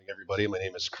everybody. My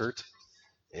name is Kurt,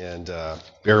 and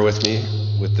bear with me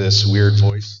with this weird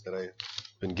voice that I've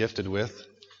been gifted with.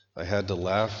 I had to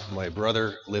laugh. My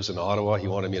brother lives in Ottawa. He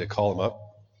wanted me to call him up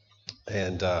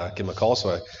and give him a call,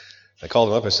 so I called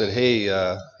him up. I said,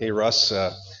 hey Russ,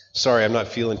 sorry, I'm not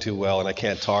feeling too well, and I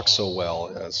can't talk so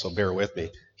well, so bear with me.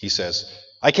 He says,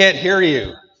 I can't hear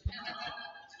you.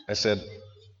 I said,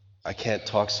 I can't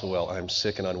talk so well. I'm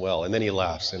sick and unwell. And then he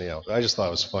laughs. Anyhow, I just thought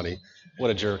it was funny. What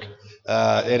a jerk.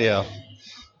 Anyhow,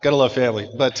 gotta love family.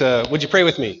 But would you pray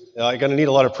with me? I'm gonna need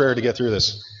a lot of prayer to get through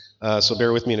this. So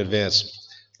bear with me in advance.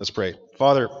 Let's pray.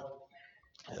 Father,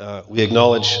 we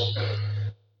acknowledge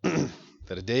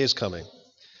that a day is coming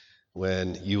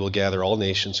when you will gather all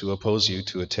nations who oppose you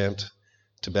to attempt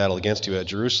to battle against you at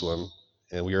Jerusalem.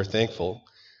 And we are thankful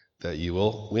that you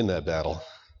will win that battle.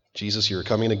 Jesus, you are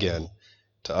coming again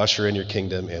to usher in your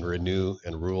kingdom and renew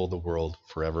and rule the world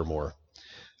forevermore.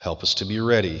 Help us to be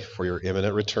ready for your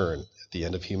imminent return at the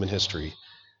end of human history.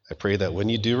 I pray that when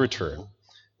you do return,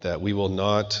 that we will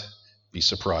not be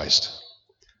surprised,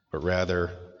 but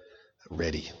rather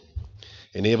ready.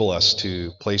 Enable us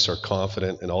to place our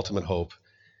confident and ultimate hope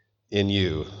in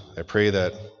you. I pray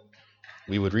that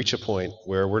we would reach a point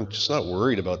where we're just not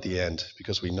worried about the end,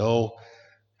 because we know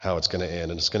how it's going to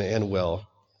end, and it's going to end well.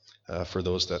 For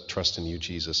those that trust in you,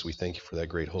 Jesus, we thank you for that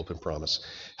great hope and promise.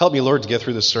 Help me, Lord, to get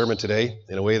through this sermon today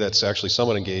in a way that's actually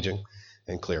somewhat engaging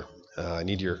and clear. I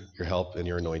need your help and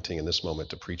your anointing in this moment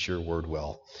to preach your word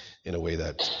well in a way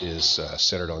that is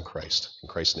centered on Christ. In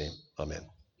Christ's name, amen.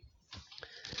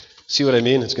 See what I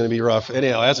mean? It's going to be rough.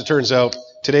 Anyhow, as it turns out,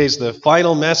 today's the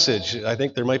final message. I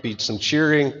think there might be some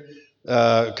cheering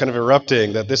kind of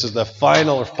erupting that this is the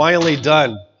final, or finally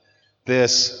done,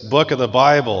 this book of the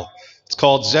Bible. It's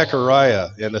called Zechariah,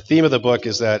 and the theme of the book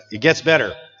is that it gets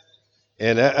better.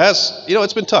 And as you know,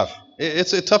 it's been tough.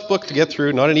 It's a tough book to get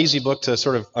through, not an easy book to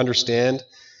sort of understand.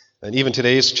 And even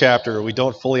today's chapter, we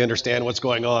don't fully understand what's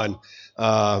going on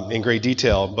in great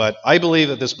detail. But I believe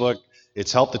that this book,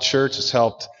 it's helped the church, it's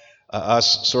helped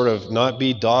us sort of not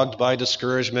be dogged by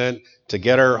discouragement, to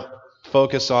get our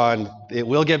focus on it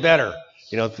will get better.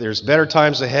 You know, there's better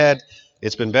times ahead.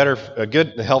 It's been good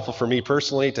and helpful for me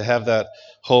personally to have that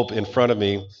hope in front of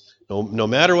me. No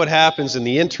matter what happens in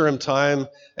the interim time,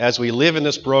 as we live in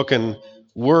this broken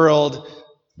world,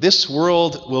 this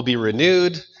world will be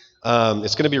renewed.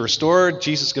 It's going to be restored.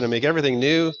 Jesus is going to make everything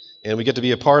new, and we get to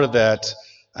be a part of that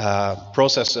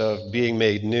process of being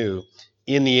made new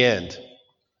in the end.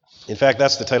 In fact,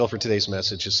 that's the title for today's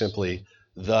message, is simply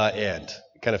The End.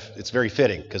 It's very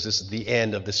fitting, because this is the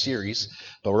end of the series,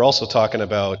 but we're also talking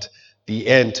about the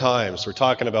end times. We're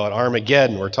talking about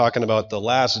Armageddon. We're talking about the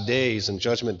last days and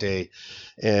Judgment Day,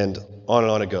 and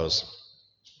on it goes.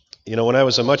 You know, when I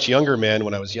was a much younger man,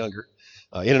 in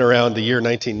and around the year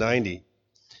 1990,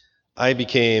 I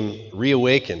became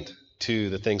reawakened to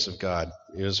the things of God.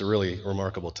 It was a really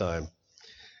remarkable time.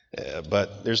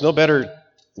 But there's no better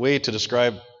way to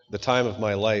describe the time of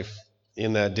my life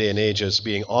in that day and age as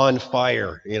being on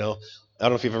fire. You know, I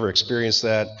don't know if you've ever experienced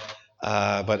that.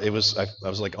 But I was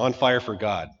like on fire for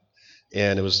God,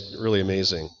 and it was really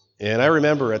amazing. And I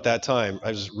remember at that time, I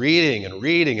was reading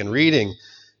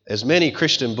as many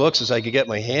Christian books as I could get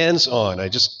my hands on. I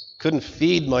just couldn't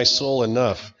feed my soul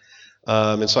enough.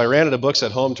 And so I ran out of books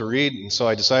at home to read, and so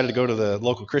I decided to go to the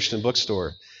local Christian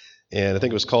bookstore. And I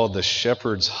think it was called the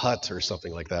Shepherd's Hut or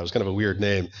something like that. It was kind of a weird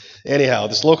name. Anyhow,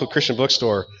 this local Christian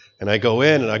bookstore, and I go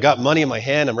in, and I got money in my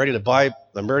hand. I'm ready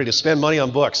to spend money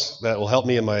on books that will help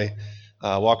me in my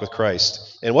walk with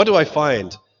Christ. And what do I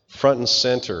find front and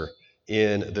center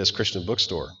in this Christian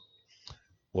bookstore?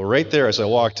 Well, right there as I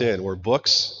walked in were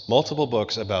books, multiple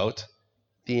books about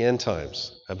the end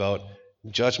times, about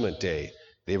Judgment Day.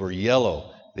 They were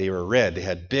yellow, they were red, they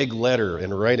had big letter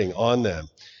and writing on them.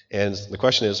 And the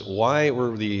question is, why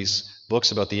were these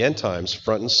books about the end times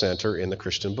front and center in the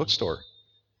Christian bookstore?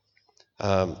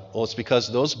 Well, it's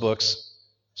because those books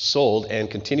sold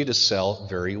and continue to sell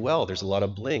very well. There's a lot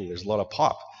of bling, there's a lot of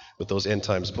pop with those end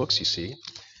times books, you see.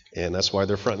 And that's why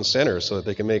they're front and center, so that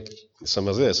they can make some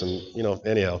of this. And, you know,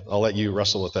 anyhow, I'll let you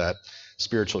wrestle with that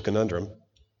spiritual conundrum.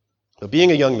 But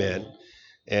being a young man,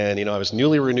 and, you know, I was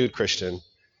newly renewed Christian,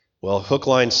 well, hook,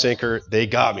 line, sinker, they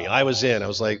got me. I was in. I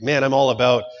was like, man, I'm all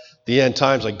about the end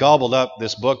times. I gobbled up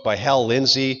this book by Hal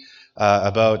Lindsey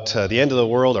about the end of the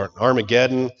world, or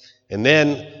Armageddon. And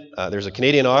then there's a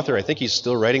Canadian author, I think he's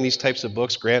still writing these types of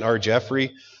books, Grant R.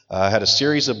 Jeffrey, had a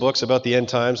series of books about the end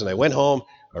times, and I went home,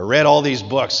 I read all these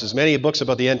books, as many books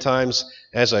about the end times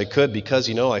as I could, because,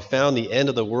 you know, I found the end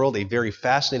of the world a very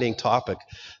fascinating topic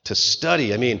to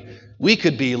study. I mean, we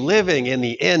could be living in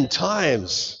the end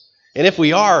times. And if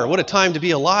we are, what a time to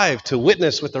be alive, to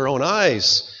witness with our own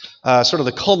eyes, sort of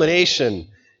the culmination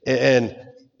and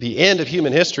the end of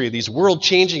human history, these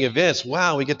world-changing events.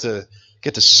 Wow, we get to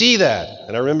see that.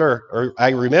 And I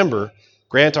remember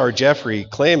Grant R. Jeffrey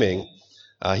claiming,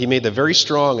 he made the very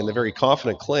strong and the very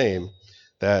confident claim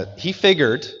that he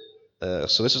figured,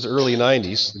 so this is the early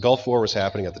 90s, the Gulf War was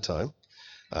happening at the time.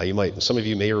 Some of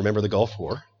you may remember the Gulf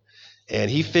War.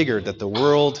 And he figured that the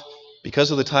world,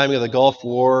 because of the timing of the Gulf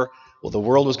War, the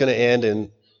world was going to end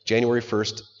in January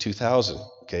 1st, 2000,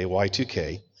 okay,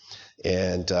 Y2K.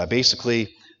 And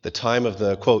basically, the time of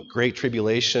the, quote, Great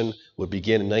Tribulation would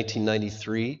begin in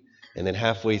 1993, and then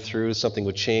halfway through, something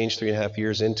would change 3.5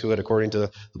 years into it, according to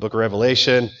the book of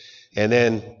Revelation, and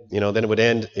then it would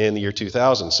end in the year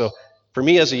 2000. So for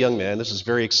me as a young man, this is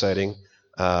very exciting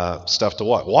stuff to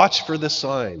watch. Watch for the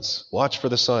signs. Watch for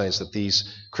the signs that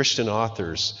these Christian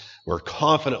authors were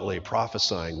confidently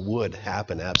prophesying would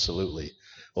happen absolutely.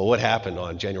 Well, what happened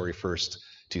on January 1st,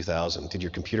 2000? Did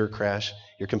your computer crash?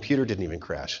 Your computer didn't even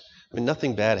crash. I mean,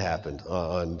 nothing bad happened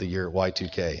on the year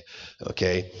Y2K.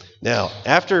 Okay. Now,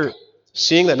 after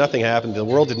seeing that nothing happened, the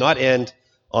world did not end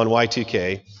on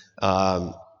Y2K,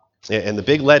 and the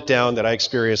big letdown that I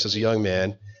experienced as a young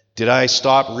man, did I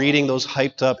stop reading those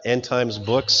hyped up end times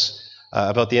books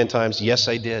about the end times? Yes,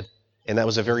 I did. And that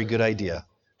was a very good idea.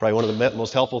 Probably one of the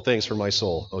most helpful things for my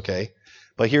soul, okay?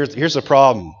 But here's the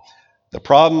problem. The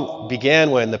problem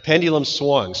began when the pendulum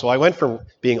swung. So I went from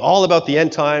being all about the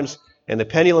end times, and the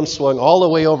pendulum swung all the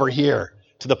way over here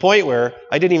to the point where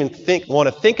I didn't even want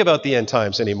to think about the end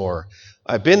times anymore.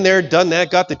 I've been there, done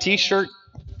that, got the T-shirt,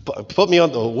 put me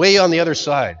way on the other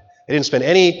side. I didn't spend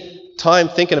any time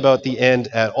thinking about the end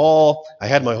at all. I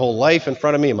had my whole life in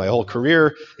front of me, my whole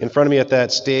career in front of me at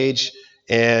that stage.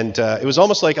 And it was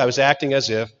almost like I was acting as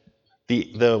if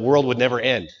the world would never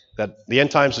end, that the end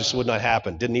times just would not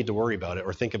happen, didn't need to worry about it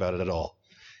or think about it at all.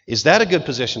 Is that a good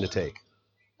position to take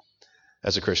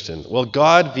as a Christian? Well,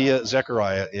 God, via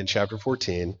Zechariah in chapter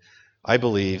 14, I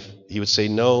believe he would say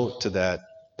no to that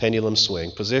pendulum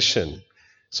swing position.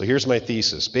 So here's my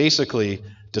thesis. Basically,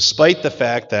 despite the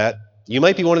fact that you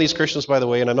might be one of these Christians, by the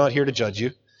way, and I'm not here to judge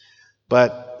you,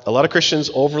 but a lot of Christians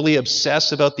overly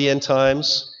obsess about the end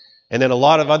times, and then a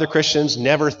lot of other Christians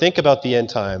never think about the end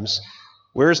times.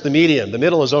 Where's the medium? The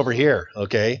middle is over here,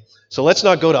 okay? So let's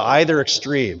not go to either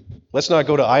extreme. Throughout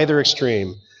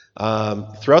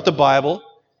the Bible,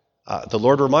 the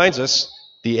Lord reminds us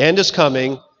the end is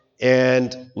coming,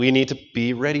 and we need to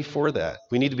be ready for that.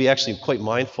 We need to be actually quite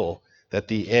mindful that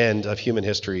the end of human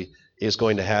history is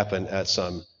going to happen at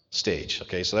some stage.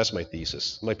 Okay, so that's my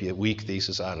thesis. It might be a weak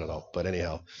thesis, I don't know. But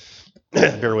anyhow,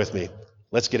 bear with me.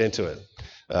 Let's get into it.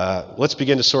 Let's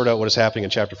begin to sort out what is happening in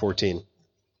chapter 14.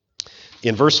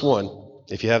 In verse 1,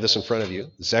 if you have this in front of you,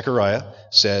 Zechariah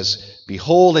says,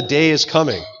 "Behold, a day is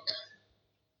coming."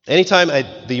 Anytime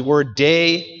the word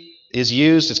day is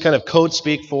used, it's kind of code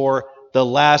speak for the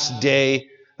last day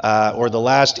or the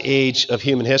last age of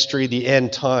human history, the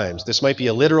end times. This might be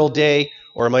a literal day,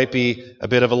 or it might be a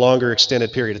bit of a longer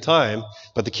extended period of time.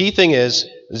 But the key thing is,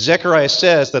 Zechariah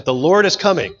says that the Lord is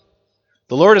coming.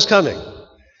 The Lord is coming.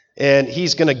 And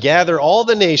he's going to gather all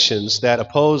the nations that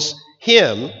oppose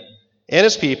him and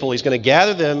his people. He's going to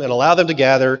gather them and allow them to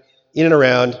gather in and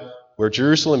around where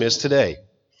Jerusalem is today.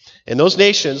 And those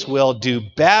nations will do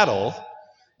battle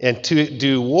and to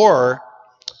do war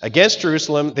against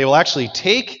Jerusalem. They will actually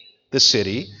take the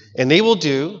city, and they will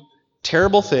do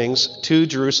terrible things to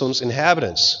Jerusalem's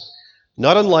inhabitants.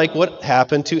 Not unlike what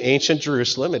happened to ancient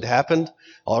Jerusalem. It happened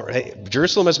already.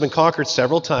 Jerusalem has been conquered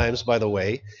several times, by the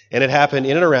way, and it happened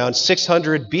in and around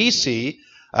 600 BC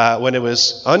when it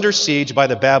was under siege by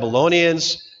the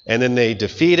Babylonians, and then they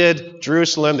defeated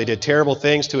Jerusalem. They did terrible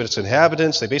things to its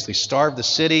inhabitants. They basically starved the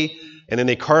city, and then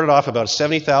they carted off about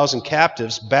 70,000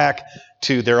 captives back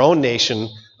to their own nation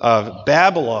of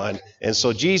Babylon. And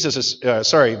so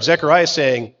Zechariah is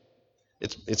saying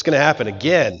it's going to happen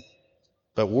again,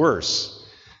 but worse.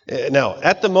 Now,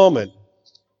 at the moment,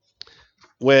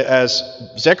 as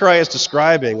Zechariah is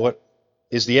describing what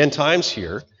is the end times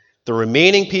here, the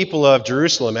remaining people of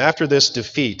Jerusalem, after this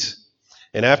defeat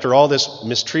and after all this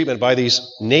mistreatment by these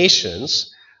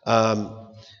nations,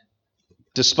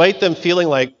 despite them feeling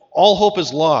like all hope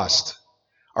is lost,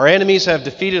 our enemies have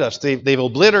defeated us, they've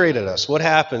obliterated us, what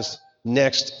happens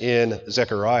next in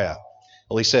Zechariah?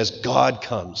 Well, he says God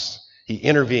comes. He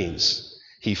intervenes.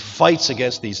 He fights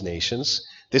against these nations.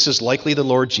 This is likely the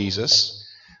Lord Jesus.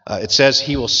 It says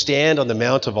he will stand on the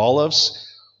Mount of Olives.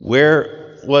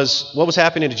 What was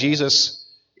happening to Jesus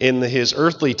in his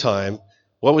earthly time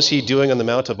What was he doing on the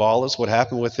Mount of Olives? How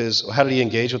did he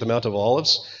engage with the Mount of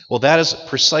Olives? Well, that is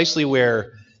precisely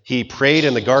where he prayed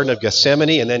in the Garden of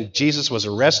Gethsemane, and then Jesus was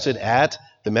arrested at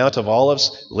the Mount of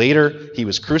Olives. Later, he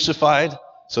was crucified.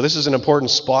 So this is an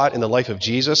important spot in the life of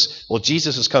Jesus. Well,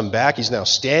 Jesus has come back. He's now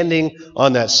standing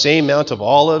on that same Mount of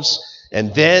Olives.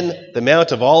 And then the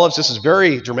Mount of Olives, this is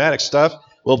very dramatic stuff,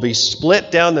 will be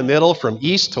split down the middle from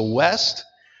east to west,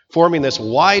 forming this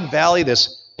wide valley,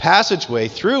 this passageway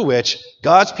through which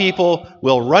God's people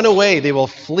will run away. They will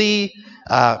flee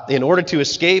in order to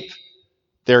escape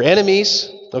their enemies,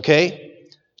 okay?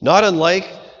 Not unlike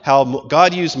how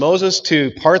God used Moses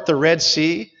to part the Red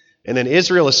Sea, and then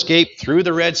Israel escaped through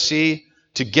the Red Sea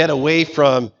to get away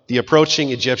from the approaching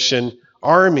Egyptian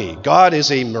army. God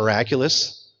is a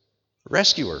miraculous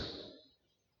rescuer.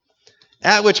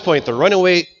 At which point, they're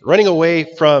running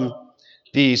away from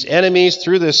these enemies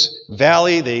through this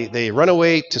valley. They run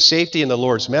away to safety in the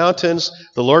Lord's mountains.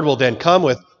 The Lord will then come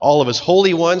with all of his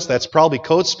holy ones. That's probably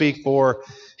code speak for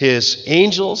his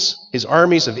angels, his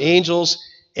armies of angels.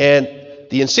 And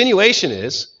the insinuation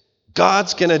is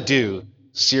God's going to do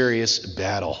serious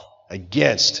battle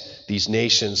against these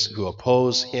nations who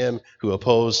oppose him, who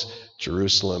oppose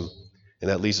Jerusalem. And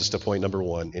that leads us to point number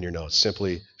 1 in your notes.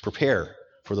 Simply prepare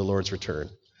for the Lord's return.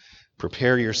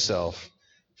 Prepare yourself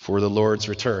for the Lord's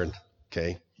return,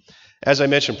 okay? As I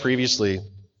mentioned previously,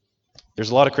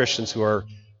 there's a lot of Christians who are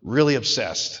really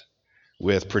obsessed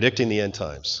with predicting the end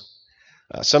times.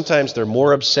 Sometimes they're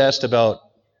more obsessed about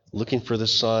looking for the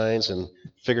signs and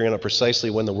figuring out precisely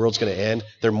when the world's going to end.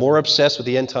 They're more obsessed with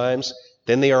the end times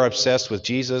than they are obsessed with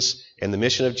Jesus and the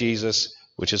mission of Jesus,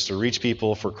 which is to reach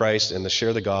people for Christ and to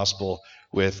share the gospel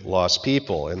with lost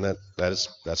people. And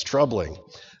that's troubling.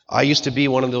 I used to be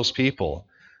one of those people.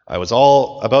 I was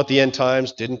all about the end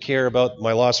times, didn't care about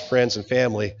my lost friends and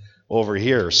family over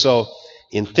here. So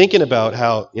in thinking about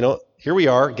how, here we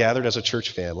are gathered as a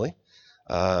church family,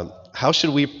 how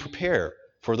should we prepare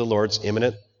for the Lord's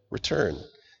imminent return?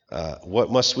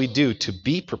 What must we do to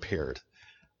be prepared?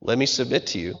 Let me submit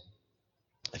to you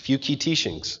a few key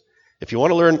teachings. If you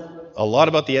want to learn a lot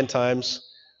about the end times,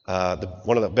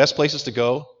 one of the best places to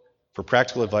go for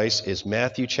practical advice is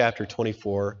Matthew chapter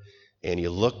 24, and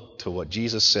you look to what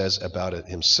Jesus says about it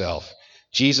himself.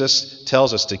 Jesus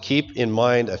tells us to keep in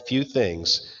mind a few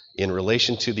things in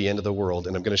relation to the end of the world,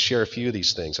 and I'm going to share a few of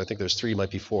these things. I think there's 3,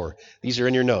 might be 4. These are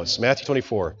in your notes. Matthew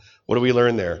 24, what do we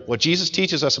learn there? What Jesus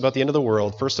teaches us about the end of the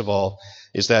world, first of all,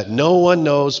 is that no one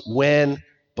knows when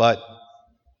but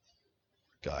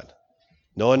God.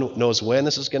 No one knows when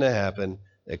this is going to happen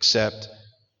except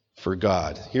for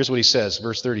God. Here's what he says,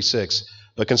 verse 36.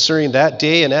 But concerning that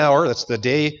day and hour, that's the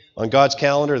day on God's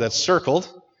calendar that's circled,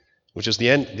 which is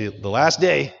the last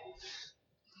day.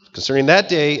 Concerning that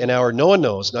day and hour, no one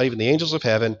knows, not even the angels of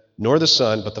heaven, nor the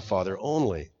Son, but the Father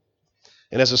only.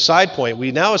 And as a side point,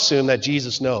 we now assume that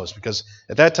Jesus knows, because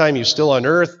at that time he was still on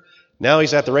earth. Now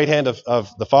he's at the right hand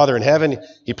of the Father in heaven.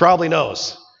 He probably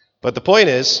knows. But the point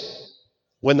is,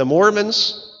 when the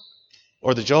Mormons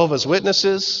or the Jehovah's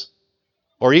Witnesses,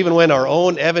 or even when our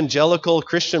own evangelical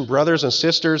Christian brothers and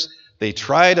sisters, they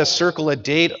try to circle a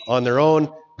date on their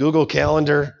own Google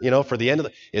Calendar, for the end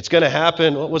of it's going to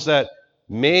happen. What was that?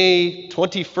 May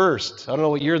 21st. I don't know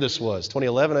what year this was.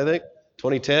 2011, I think.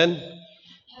 2010.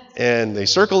 And they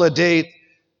circle a date,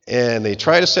 and they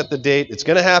try to set the date. It's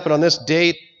going to happen on this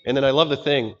date. And then I love the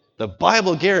thing. The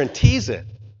Bible guarantees it.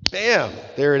 Bam.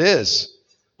 There it is.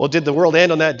 Well, did the world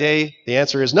end on that day? The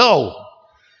answer is no.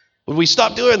 Would we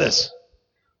stop doing this?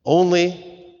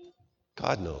 Only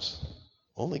God knows.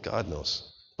 Only God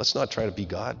knows. Let's not try to be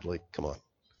God. Come on.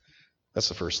 That's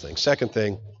the first thing. Second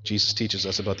thing Jesus teaches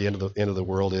us about the end of the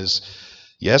world is,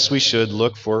 yes, we should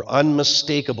look for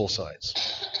unmistakable signs.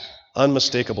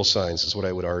 Unmistakable signs is what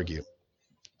I would argue.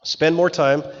 Spend more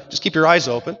time, just keep your eyes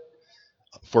open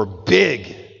for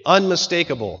big,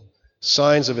 unmistakable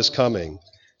signs of his coming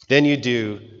than you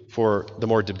do for the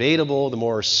more debatable, the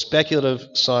more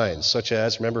speculative signs, such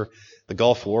as, remember, the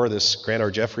Gulf War. This Grant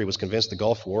R. Jeffrey was convinced the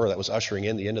Gulf War, that was ushering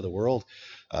in the end of the world.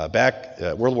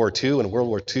 World War II, when World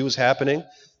War II was happening,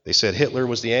 they said Hitler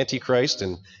was the Antichrist,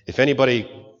 and if anybody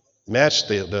matched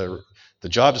the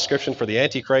job description for the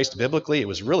Antichrist biblically, it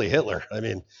was really Hitler.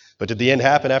 But did the end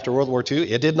happen after World War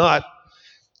II? It did not.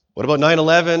 What about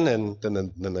 9/11 and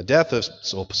then the death of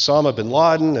Osama bin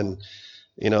Laden and,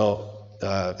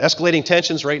 escalating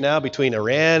tensions right now between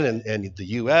Iran and the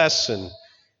U.S. And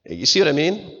you see what I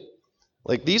mean?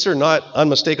 These are not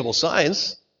unmistakable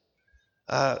signs.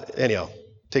 Anyhow,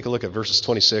 take a look at verses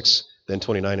 26, then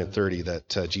 29 and 30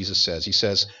 that Jesus says. He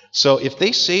says, so if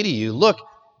they say to you, look,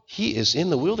 he is in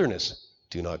the wilderness,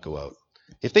 do not go out.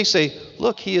 If they say,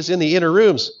 look, he is in the inner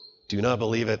rooms, do not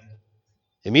believe it.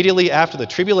 Immediately after the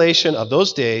tribulation of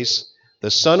those days, the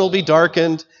sun will be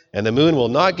darkened, and the moon will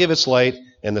not give its light,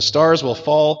 and the stars will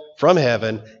fall from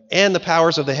heaven, and the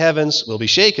powers of the heavens will be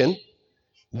shaken.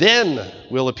 Then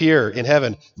will appear in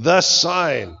heaven the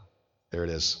sign, there it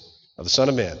is, of the Son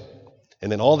of Man.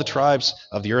 And then all the tribes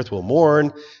of the earth will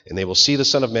mourn, and they will see the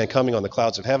Son of Man coming on the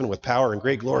clouds of heaven with power and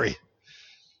great glory.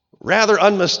 Rather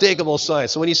unmistakable sign.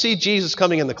 So when you see Jesus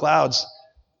coming in the clouds,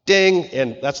 ding,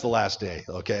 and that's the last day,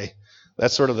 okay?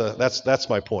 That's sort of that's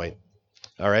my point,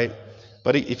 all right?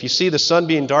 But if you see the sun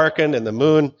being darkened and the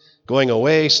moon going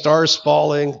away, stars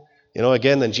falling,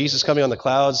 again, then Jesus coming on the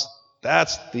clouds,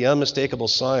 that's the unmistakable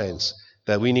signs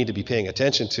that we need to be paying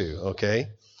attention to, okay?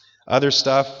 Other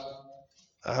stuff,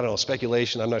 I don't know,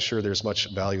 speculation, I'm not sure there's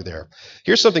much value there.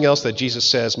 Here's something else that Jesus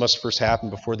says must first happen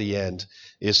before the end,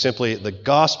 is simply the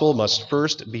gospel must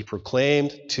first be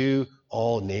proclaimed to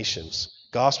all nations.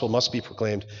 Gospel must be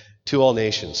proclaimed to all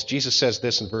nations. Jesus says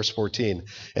this in verse 14,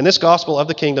 and this gospel of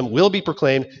the kingdom will be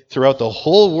proclaimed throughout the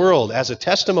whole world as a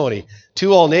testimony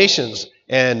to all nations,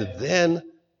 and then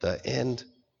the end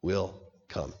will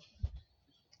come.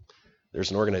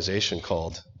 There's an organization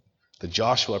called the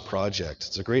Joshua Project.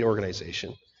 It's a great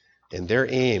organization, and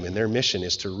their aim and their mission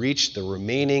is to reach the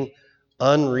remaining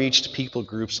unreached people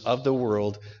groups of the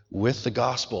world with the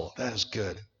gospel. That is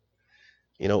good.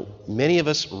 Many of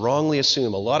us wrongly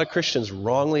assume, a lot of Christians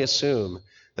wrongly assume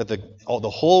that the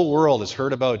whole world has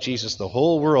heard about Jesus, the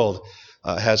whole world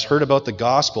has heard about the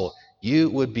gospel. You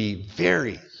would be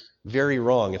very, very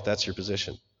wrong if that's your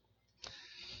position.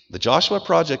 The Joshua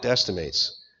Project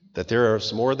estimates that there are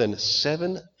more than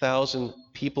 7,000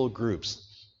 people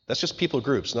groups. That's just people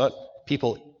groups, not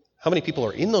people. How many people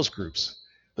are in those groups?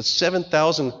 But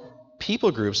 7,000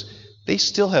 people groups, they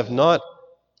still have not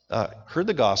heard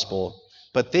the gospel,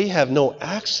 but they have no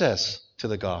access to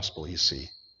the gospel, you see.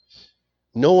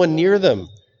 No one near them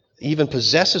even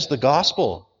possesses the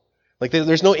gospel. Like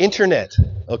there's no internet,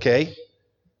 okay?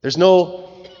 There's no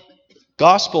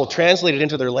gospel translated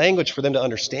into their language for them to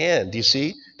understand, do you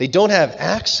see? They don't have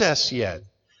access yet.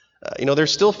 They're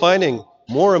still finding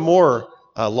more and more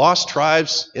lost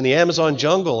tribes in the Amazon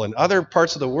jungle and other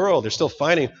parts of the world. They're still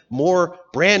finding more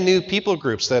brand new people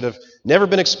groups that have never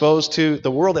been exposed to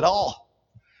the world at all.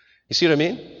 You see what I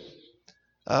mean?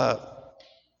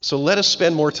 So let us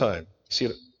spend more time.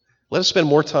 Let us spend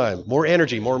more time, more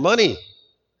energy, more money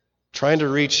trying to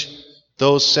reach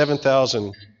those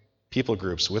 7,000 people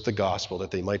groups with the gospel,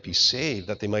 that they might be saved,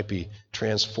 that they might be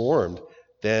transformed,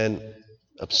 than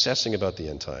obsessing about the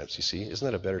end times. You see, isn't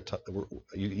that a better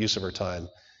use of our time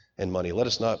and money? Let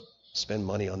us not spend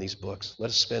money on these books. Let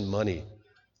us spend money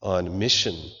on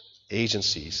mission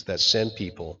agencies that send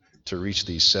people to reach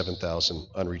these 7,000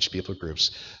 unreached people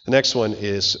groups. The next one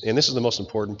is, and this is the most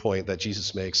important point that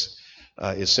Jesus makes,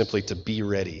 is simply to be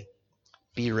ready.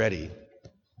 Be ready.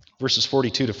 Verses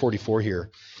 42 to 44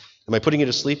 here. Am I putting you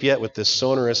to sleep yet with this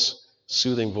sonorous,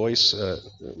 soothing voice?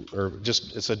 Or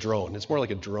just, it's a drone. It's more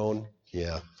like a drone.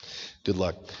 Yeah. Good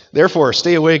luck. Therefore,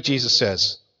 stay awake, Jesus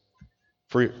says,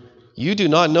 for you do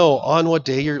not know on what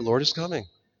day your Lord is coming.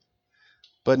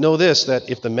 But know this, that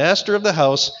if the master of the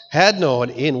house had known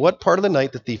in what part of the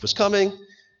night the thief was coming,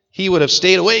 he would have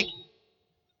stayed awake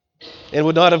and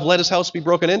would not have let his house be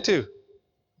broken into.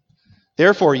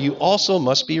 Therefore, you also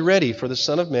must be ready, for the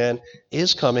Son of Man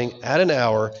is coming at an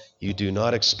hour you do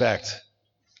not expect.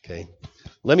 Okay?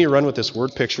 Let me run with this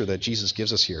word picture that Jesus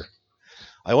gives us here.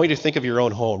 I want you to think of your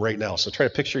own home right now. So try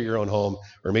to picture your own home,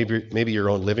 or maybe your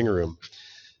own living room.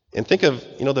 And think of,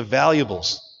 the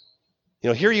valuables.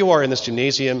 Here you are in this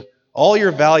gymnasium. All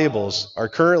your valuables are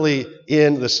currently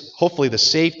in this, hopefully the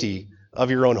safety of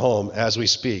your own home as we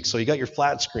speak. So you got your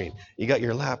flat screen, you got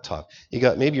your laptop, you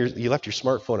got you left your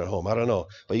smartphone at home, I don't know,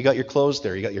 but you got your clothes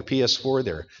there, you got your PS4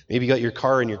 there, maybe you got your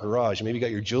car in your garage, maybe you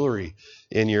got your jewelry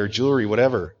in your jewelry,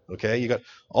 whatever, okay? You got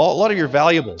a lot of your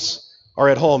valuables are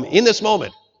at home in this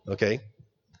moment, okay?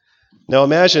 Now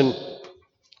imagine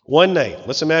one night,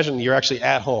 let's imagine you're actually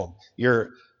at home,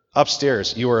 you're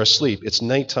upstairs, you are asleep, it's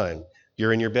nighttime,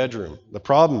 you're in your bedroom. The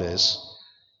problem is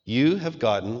you have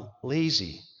gotten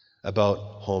lazy about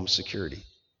home security.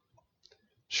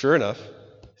 Sure enough,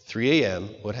 3 a.m.,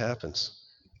 what happens?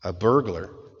 A burglar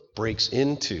breaks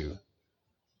into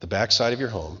the backside of your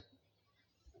home,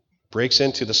 breaks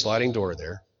into the sliding door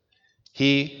there.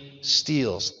 He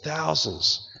steals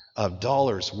thousands of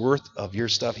dollars worth of your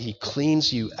stuff. He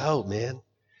cleans you out, man,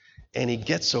 and he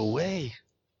gets away.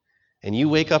 And you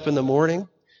wake up in the morning,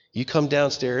 you come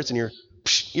downstairs, and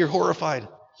you're horrified.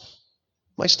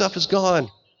 My stuff is gone.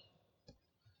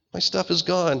 My stuff is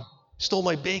gone. Stole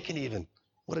my bacon even.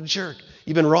 What a jerk.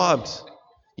 You've been robbed.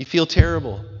 You feel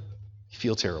terrible. You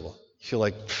feel terrible. You feel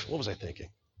like, what was I thinking?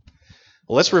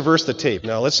 Well, let's reverse the tape.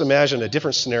 Now, let's imagine a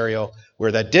different scenario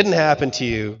where that didn't happen to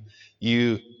you.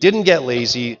 You didn't get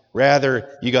lazy.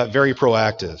 Rather, you got very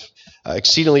proactive,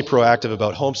 exceedingly proactive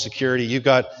about home security. You've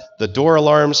got the door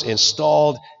alarms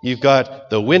installed. You've got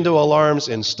the window alarms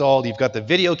installed. You've got the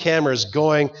video cameras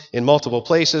going in multiple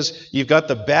places. You've got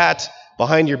the bat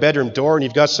behind your bedroom door, and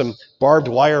you've got some barbed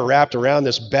wire wrapped around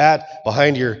this bat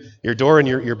behind your door in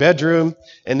your bedroom.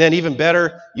 And then even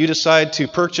better, you decide to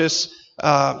purchase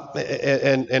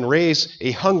and raise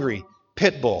a hungry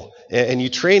pit bull. And you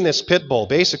train this pit bull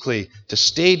basically to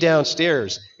stay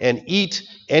downstairs and eat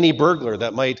any burglar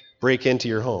that might break into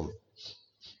your home.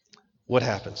 What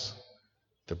happens?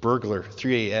 The burglar,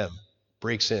 3 a.m.,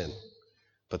 breaks in,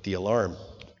 but the alarm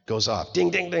goes off. Ding,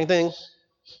 ding, ding, ding.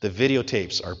 The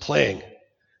videotapes are playing.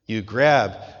 You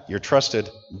grab your trusted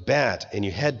bat and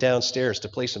you head downstairs to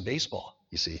play some baseball,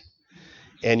 you see.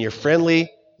 And your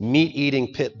friendly,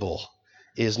 meat-eating pit bull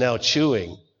is now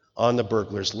chewing on the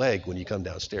burglar's leg when you come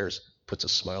downstairs, puts a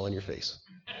smile on your face.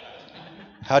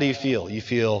 How do you feel? You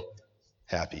feel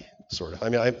happy, sort of. I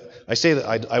mean, I say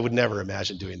that I would never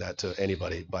imagine doing that to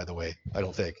anybody, by the way, I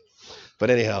don't think. But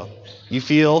anyhow, you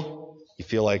feel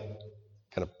like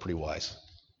kind of pretty wise,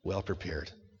 well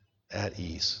prepared, at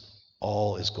ease.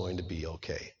 All is going to be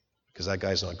okay because that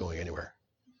guy's not going anywhere.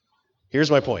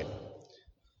 Here's my point.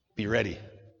 Be ready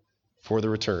for the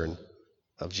return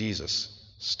of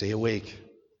Jesus. Stay awake.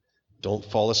 Don't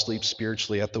fall asleep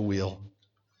spiritually at the wheel.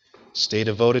 Stay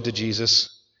devoted to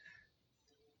Jesus.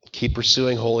 Keep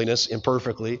pursuing holiness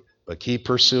imperfectly, but keep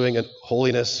pursuing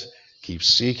holiness. Keep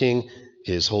seeking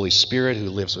His Holy Spirit who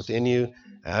lives within you.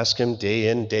 Ask Him day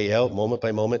in, day out, moment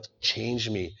by moment, change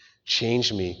me,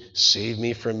 save me,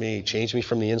 change me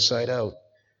from the inside out.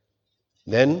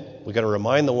 Then we've got to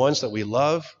remind the ones that we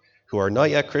love who are not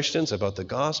yet Christians about the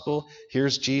gospel.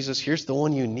 Here's Jesus. Here's the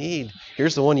one you need.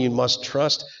 Here's the one you must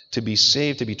trust to be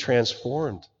saved, to be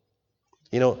transformed.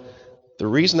 You know, the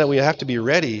reason that we have to be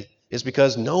ready is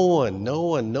because no one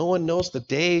knows the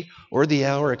day or the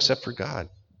hour except for God.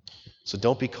 So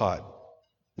don't be caught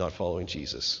not following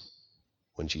Jesus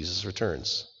when Jesus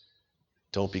returns.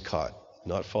 Don't be caught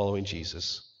not following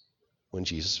Jesus when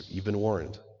Jesus, you've been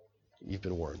warned. You've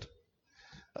been warned.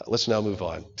 Let's now move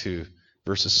on to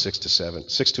verses 6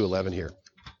 to 11 here.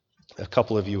 A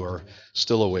couple of you are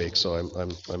still awake, so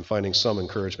I'm finding some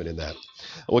encouragement in that.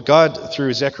 What God,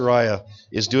 through Zechariah,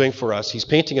 is doing for us, He's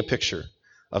painting a picture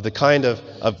of the kind of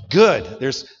good.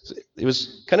 It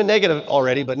was kind of negative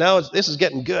already, but now this is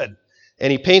getting good.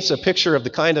 And He paints a picture of the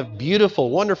kind of beautiful,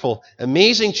 wonderful,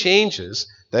 amazing changes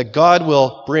that God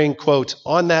will bring, quote,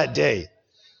 on that day.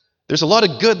 There's a lot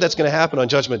of good that's going to happen on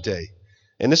Judgment Day.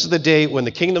 And this is the day when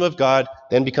the kingdom of God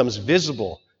then becomes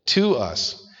visible to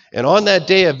us. And on that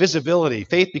day of visibility,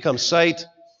 faith becomes sight.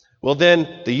 Well,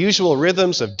 then the usual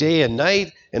rhythms of day and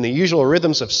night and the usual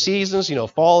rhythms of seasons,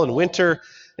 fall and winter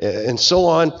and so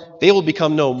on, they will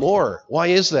become no more. Why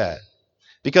is that?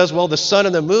 Because, the sun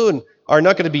and the moon are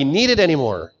not going to be needed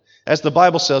anymore. As the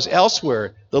Bible says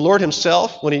elsewhere, the Lord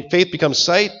Himself, when faith becomes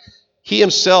sight, He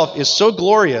Himself is so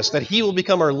glorious that He will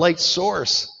become our light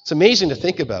source. It's amazing to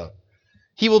think about.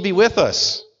 He will be with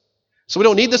us. So we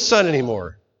don't need the sun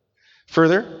anymore.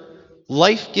 Further,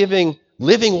 life-giving,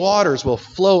 living waters will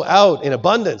flow out in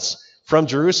abundance from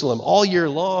Jerusalem all year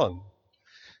long.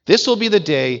 This will be the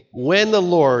day when the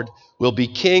Lord will be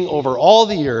king over all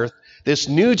the earth. This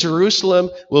new Jerusalem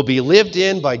will be lived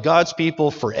in by God's people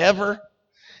forever,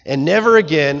 and never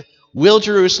again will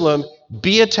Jerusalem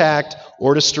be attacked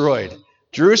or destroyed.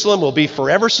 Jerusalem will be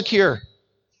forever secure.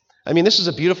 I mean, this is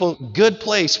a beautiful, good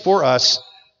place for us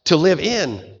to live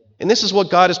in. And this is what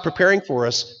God is preparing for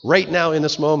us right now in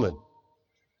this moment.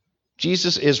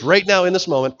 Jesus is right now in this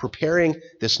moment preparing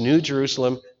this new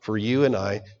Jerusalem for you and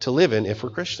I to live in if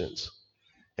we're Christians.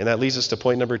 And that leads us to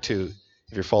point number 2,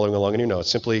 if you're following along in your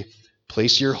notes. Simply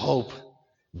place your hope.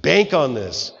 Bank on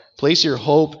this. Place your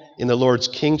hope in the Lord's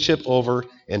kingship over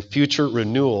and future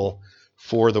renewal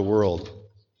for the world.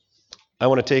 I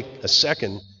want to take a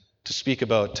second to speak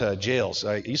about jails.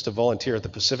 I used to volunteer at the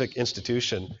Pacific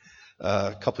Institution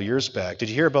a couple years back. Did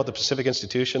you hear about the Pacific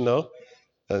Institution, though,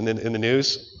 in the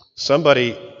news?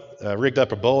 Somebody rigged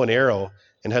up a bow and arrow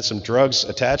and had some drugs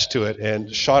attached to it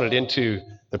and shot it into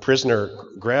the prisoner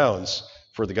grounds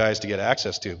for the guys to get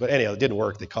access to. But anyhow, it didn't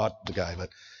work. They caught the guy.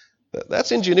 But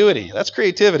that's ingenuity. That's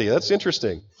creativity. That's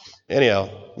interesting. Anyhow,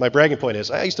 my bragging point is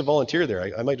I used to volunteer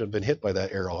there. I might have been hit by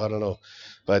that arrow. I don't know.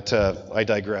 But I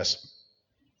digress.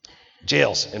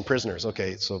 Jails and prisoners.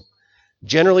 Okay, so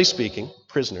generally speaking,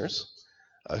 prisoners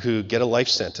who get a life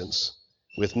sentence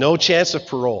with no chance of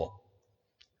parole,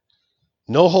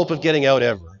 no hope of getting out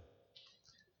ever,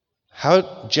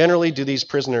 how generally do these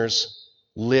prisoners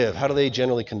live? How do they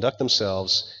generally conduct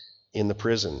themselves in the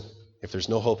prison if there's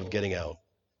no hope of getting out?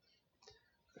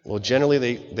 Well,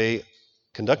 generally they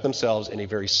conduct themselves in a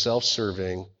very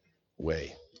self-serving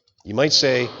way. You might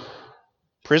say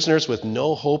prisoners with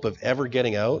no hope of ever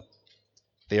getting out,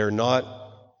 they are not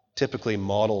typically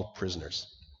model prisoners.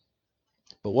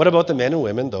 But what about the men and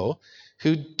women, though,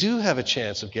 who do have a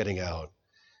chance of getting out,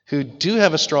 who do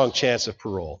have a strong chance of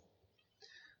parole?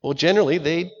 Well, generally,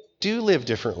 they do live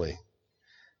differently.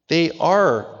 They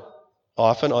are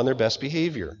often on their best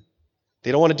behavior.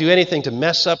 They don't want to do anything to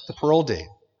mess up the parole date.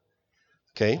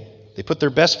 Okay? They put their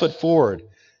best foot forward.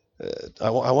 I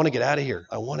want to get out of here.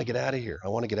 I want to get out of here. I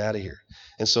want to get out of here.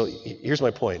 And so here's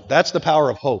my point. That's the power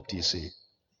of hope, do you see?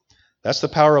 That's the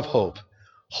power of hope.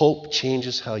 Hope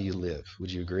changes how you live.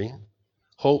 Would you agree?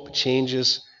 Hope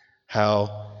changes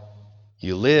how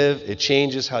you live. It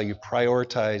changes how you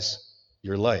prioritize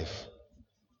your life.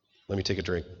 Let me take a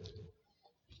drink.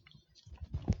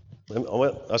 I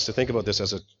want us to think about this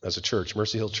as a church,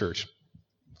 Mercy Hill Church.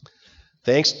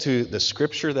 Thanks to the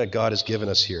scripture that God has given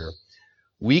us here,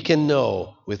 we can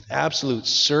know with absolute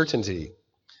certainty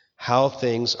how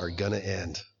things are going to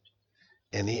end.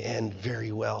 And they end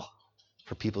very well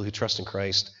for people who trust in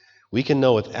Christ. We can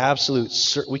know with absolute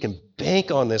certainty, we can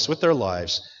bank on this with our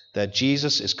lives, that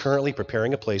Jesus is currently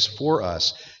preparing a place for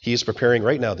us. He is preparing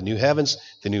right now the new heavens,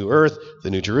 the new earth,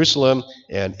 the new Jerusalem,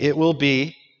 and it will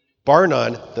be, bar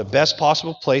none, the best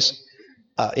possible place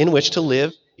in which to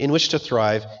live, in which to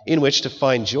thrive, in which to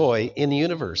find joy in the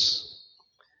universe.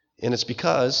 And it's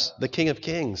because the King of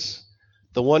Kings,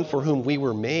 the one for whom we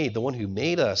were made, the one who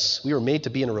made us, we were made to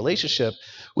be in a relationship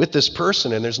with this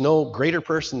person, and there's no greater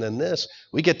person than this.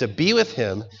 We get to be with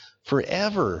him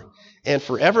forever and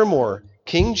forevermore.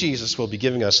 King Jesus will be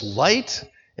giving us light,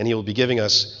 and he will be giving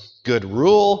us good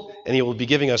rule, and he will be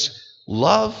giving us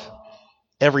love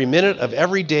every minute of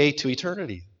every day to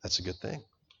eternity. That's a good thing.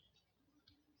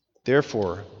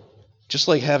 Therefore, just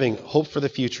like having hope for the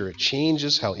future, it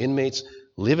changes how inmates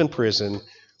live in prison.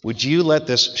 Would you let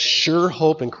this sure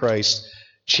hope in Christ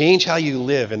change how you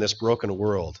live in this broken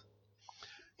world?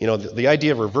 You know, the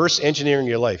idea of reverse engineering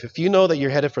your life. If you know that you're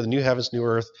headed for the new heavens, new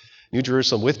earth, new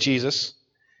Jerusalem with Jesus,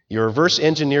 you reverse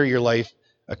engineer your life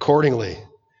accordingly,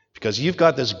 because you've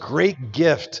got this great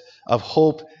gift of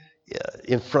hope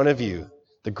in front of you.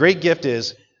 The great gift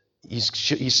is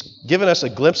he's given us a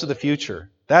glimpse of the future.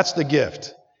 That's the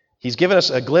gift. He's given us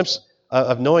a glimpse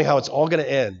of knowing how it's all going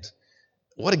to end.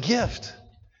 What a gift.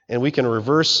 And we can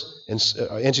reverse and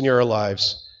engineer our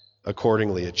lives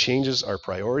accordingly. It changes our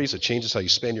priorities. It changes how you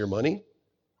spend your money. I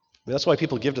mean, that's why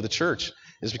people give to the church,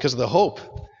 is because of the hope.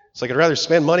 It's like I'd rather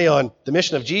spend money on the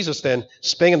mission of Jesus than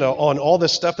spending on all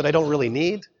this stuff that I don't really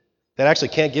need, that actually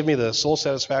can't give me the soul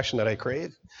satisfaction that I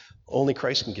crave. Only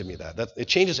Christ can give me that. It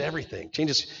changes everything. It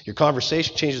changes your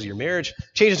conversation, changes your marriage,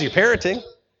 changes your parenting.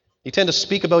 You tend to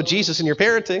speak about Jesus in your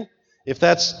parenting, if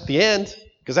that's the end,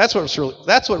 because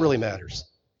that's what really matters.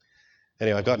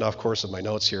 Anyway, I've gotten off course of my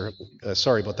notes here.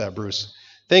 Sorry about that, Bruce.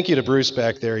 Thank you to Bruce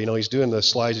back there. You know, he's doing the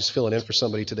slides. He's filling in for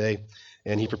somebody today,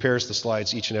 and he prepares the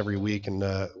slides each and every week, and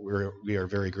we are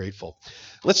very grateful.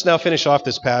 Let's now finish off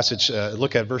this passage,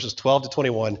 look at verses 12 to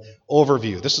 21,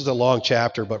 overview. This is a long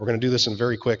chapter, but we're going to do this in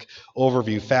very quick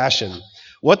overview fashion.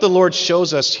 What the Lord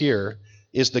shows us here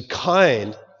is the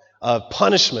kind of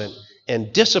punishment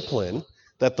and discipline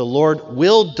that the Lord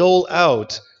will dole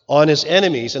out on his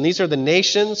enemies, and these are the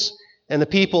nations and the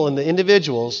people and the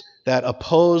individuals that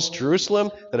oppose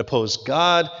Jerusalem, that oppose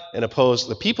God, and oppose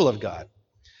the people of God.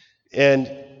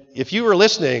 And if you were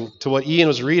listening to what Ian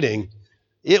was reading,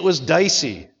 it was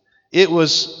dicey. It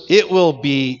will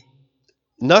be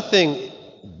nothing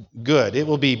good. It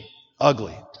will be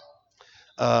ugly.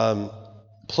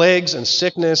 Plagues and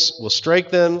sickness will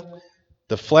strike them.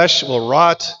 The flesh will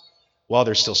rot while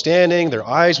they're still standing. Their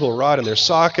eyes will rot in their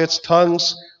sockets.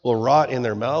 Tongues will rot in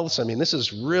their mouths. I mean, this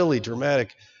is really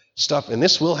dramatic stuff, and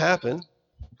this will happen.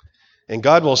 And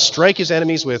God will strike his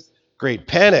enemies with great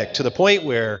panic to the point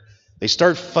where they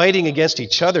start fighting against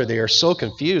each other. They are so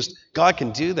confused. God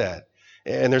can do that.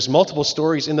 And there's multiple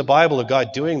stories in the Bible of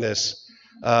God doing this,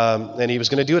 and he was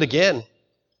going to do it again.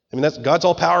 I mean, God's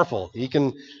all powerful. He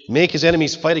can make his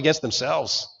enemies fight against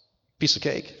themselves. Piece of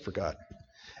cake for God.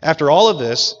 After all of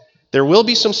this, there will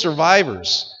be some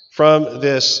survivors from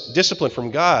this discipline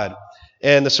from God,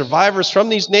 and the survivors from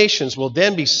these nations will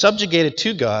then be subjugated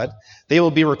to God. They will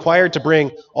be required to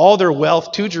bring all their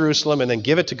wealth to Jerusalem and then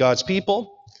give it to God's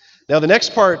people. Now, the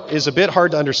next part is a bit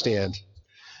hard to understand,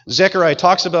 Zechariah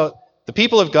talks about the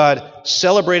people of God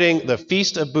celebrating the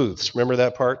Feast of Booths. Remember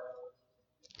that part?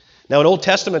 Now, in Old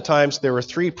Testament times, there were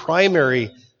three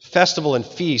primary festival and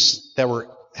feasts that were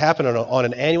happening on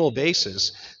an annual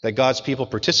basis that God's people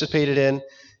participated in.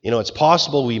 It's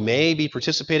possible we may be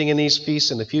participating in these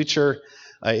feasts in the future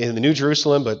in the New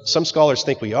Jerusalem, but some scholars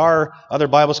think we are. Other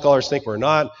Bible scholars think we're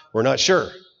not. We're not sure.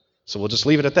 So we'll just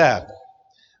leave it at that.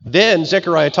 Then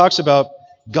Zechariah talks about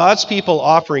God's people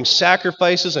offering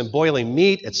sacrifices and boiling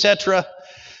meat, etc.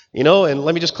 And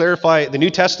let me just clarify, the New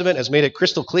Testament has made it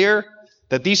crystal clear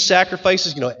that these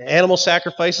sacrifices, animal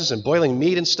sacrifices and boiling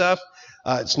meat and stuff,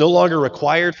 it's no longer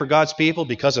required for God's people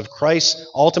because of Christ's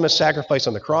ultimate sacrifice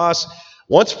on the cross.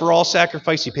 Once for all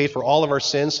sacrifice, he paid for all of our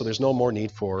sins, so there's no more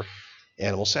need for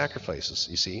animal sacrifices,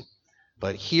 you see.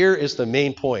 But here is the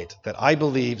main point that I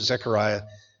believe Zechariah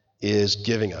is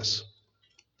giving us.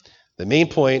 The main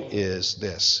point is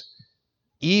this.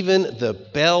 Even the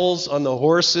bells on the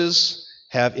horses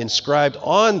have inscribed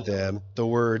on them the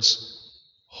words,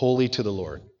 "Holy to the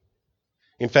Lord."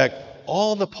 In fact,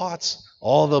 all the pots,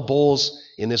 all the bowls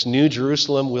in this New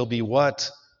Jerusalem will be what?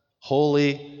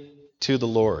 Holy to the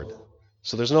Lord.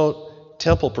 So there's no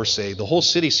temple per se. The whole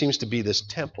city seems to be this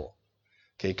temple,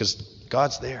 okay, because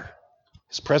God's there.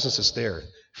 His presence is there,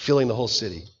 filling the whole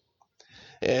city.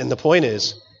 And the point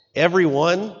is,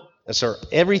 everything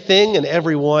and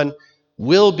everyone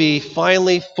will be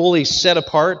finally fully set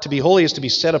apart. To be holy is to be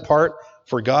set apart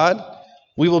for God.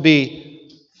 We will be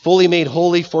fully made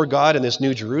holy for God in this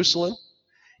New Jerusalem.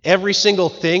 Every single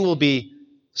thing will be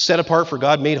set apart for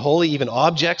God, made holy, even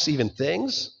objects, even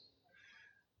things.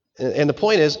 And the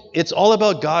point is, it's all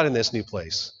about God in this new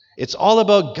place. It's all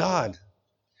about God.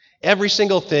 Every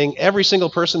single thing, every single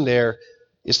person there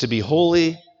is to be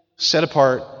holy, set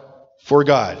apart for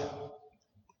God.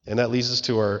 And that leads us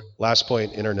to our last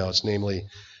point in our notes, namely,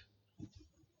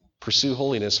 pursue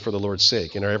holiness for the Lord's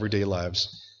sake in our everyday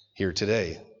lives here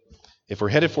today. If we're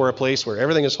headed for a place where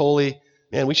everything is holy,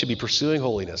 man, we should be pursuing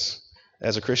holiness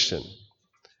as a Christian.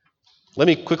 Let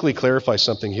me quickly clarify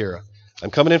something here.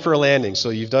 I'm coming in for a landing, so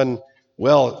you've done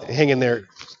well hanging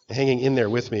in there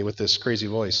with me with this crazy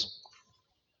voice.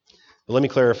 But let me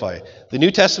clarify. The New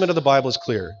Testament of the Bible is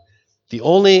clear.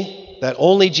 That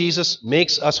only Jesus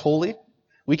makes us holy.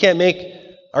 We can't make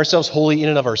ourselves holy in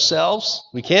and of ourselves.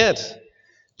 We can't.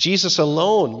 Jesus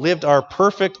alone lived our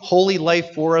perfect, holy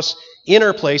life for us in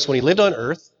our place when he lived on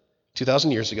earth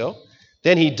 2,000 years ago.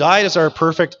 Then he died as our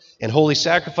perfect and holy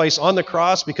sacrifice on the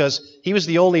cross because he was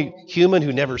the only human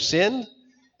who never sinned,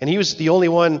 and he was the only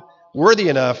one worthy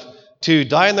enough to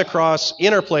die on the cross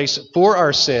in our place for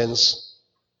our sins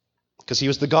because he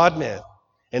was the God-man.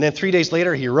 And then 3 days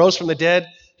later, he rose from the dead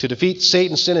to defeat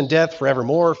Satan, sin, and death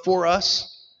forevermore for us.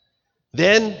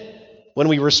 Then, when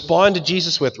we respond to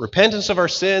Jesus with repentance of our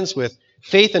sins, with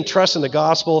faith and trust in the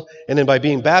gospel, and then by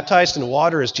being baptized in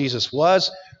water as Jesus was,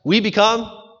 we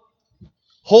become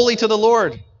holy to the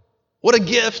Lord. What a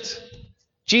gift.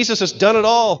 Jesus has done it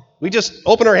all. We just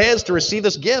open our hands to receive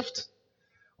this gift.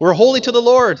 We're holy to the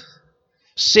Lord,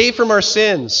 saved from our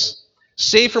sins,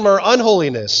 saved from our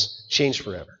unholiness, changed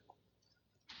forever.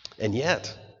 And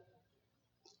yet,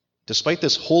 despite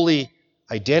this holy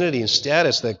identity and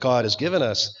status that God has given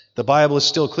us, the Bible is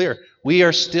still clear. We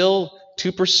are still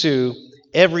to pursue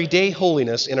everyday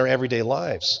holiness in our everyday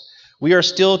lives. We are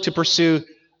still to pursue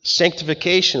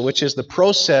sanctification, which is the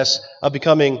process of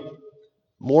becoming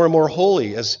more and more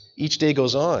holy as each day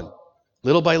goes on,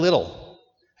 little by little.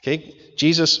 Okay?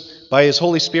 Jesus, by his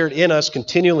Holy Spirit in us,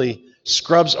 continually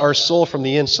scrubs our soul from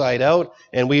the inside out,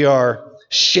 and we are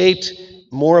shaped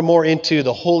more and more into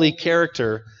the holy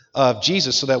character of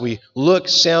Jesus so that we look,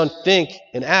 sound, think,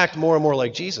 and act more and more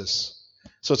like Jesus.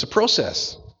 So it's a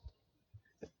process.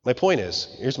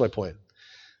 Here's my point.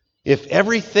 If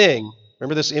everything,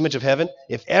 remember this image of heaven?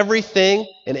 If everything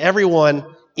and everyone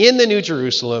in the New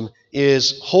Jerusalem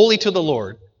is holy to the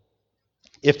Lord,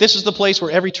 if this is the place where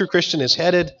every true Christian is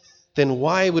headed, then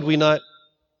why would we not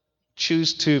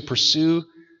choose to pursue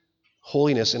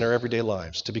holiness in our everyday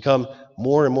lives, to become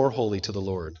more and more holy to the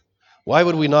Lord? Why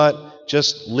would we not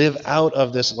just live out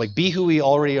of this, be who we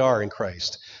already are in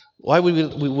Christ? Why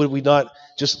would we not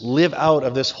just live out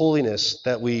of this holiness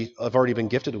that we have already been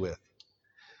gifted with?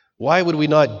 Why would we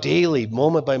not daily,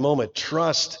 moment by moment,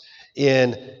 trust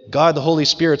in God the Holy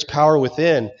Spirit's power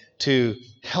within to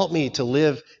help me to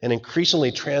live an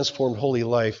increasingly transformed holy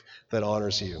life that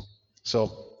honors you?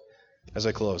 So, as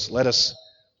I close, let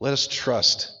us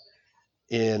trust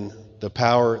in the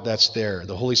power that's there,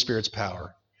 the Holy Spirit's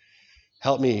power.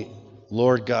 Help me,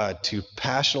 Lord God, to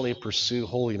passionately pursue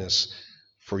holiness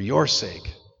for your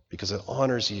sake, because it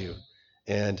honors you.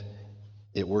 And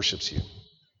it worships you.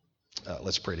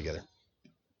 Let's pray together.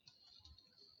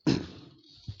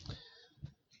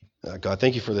 God,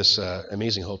 thank you for this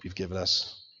amazing hope you've given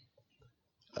us.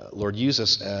 Lord, use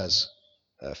us as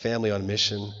a family on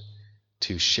mission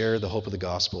to share the hope of the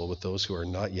gospel with those who are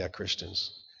not yet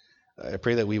Christians. I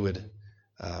pray that we would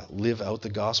live out the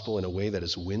gospel in a way that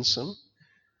is winsome,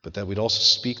 but that we'd also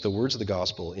speak the words of the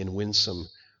gospel in winsome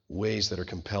ways that are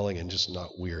compelling and just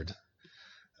not weird.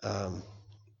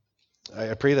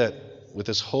 I pray that with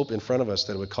this hope in front of us,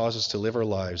 that it would cause us to live our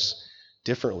lives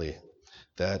differently,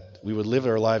 that we would live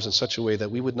our lives in such a way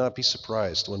that we would not be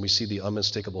surprised when we see the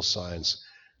unmistakable signs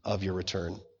of your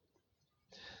return.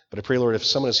 But I pray, Lord, if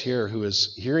someone is here who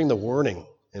is hearing the warning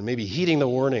and maybe heeding the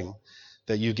warning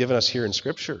that you've given us here in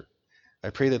Scripture, I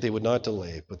pray that they would not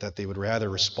delay, but that they would rather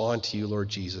respond to you, Lord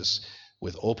Jesus,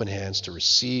 with open hands to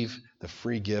receive the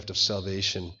free gift of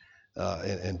salvation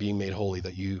and being made holy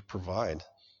that you provide.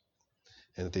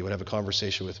 And that they would have a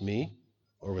conversation with me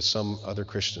or with some other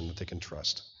Christian that they can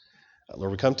trust. Lord,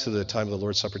 we come to the time of the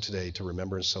Lord's Supper today to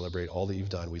remember and celebrate all that you've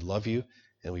done. We love you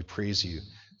and we praise you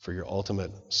for your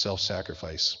ultimate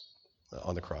self-sacrifice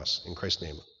on the cross. In Christ's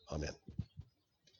name, amen.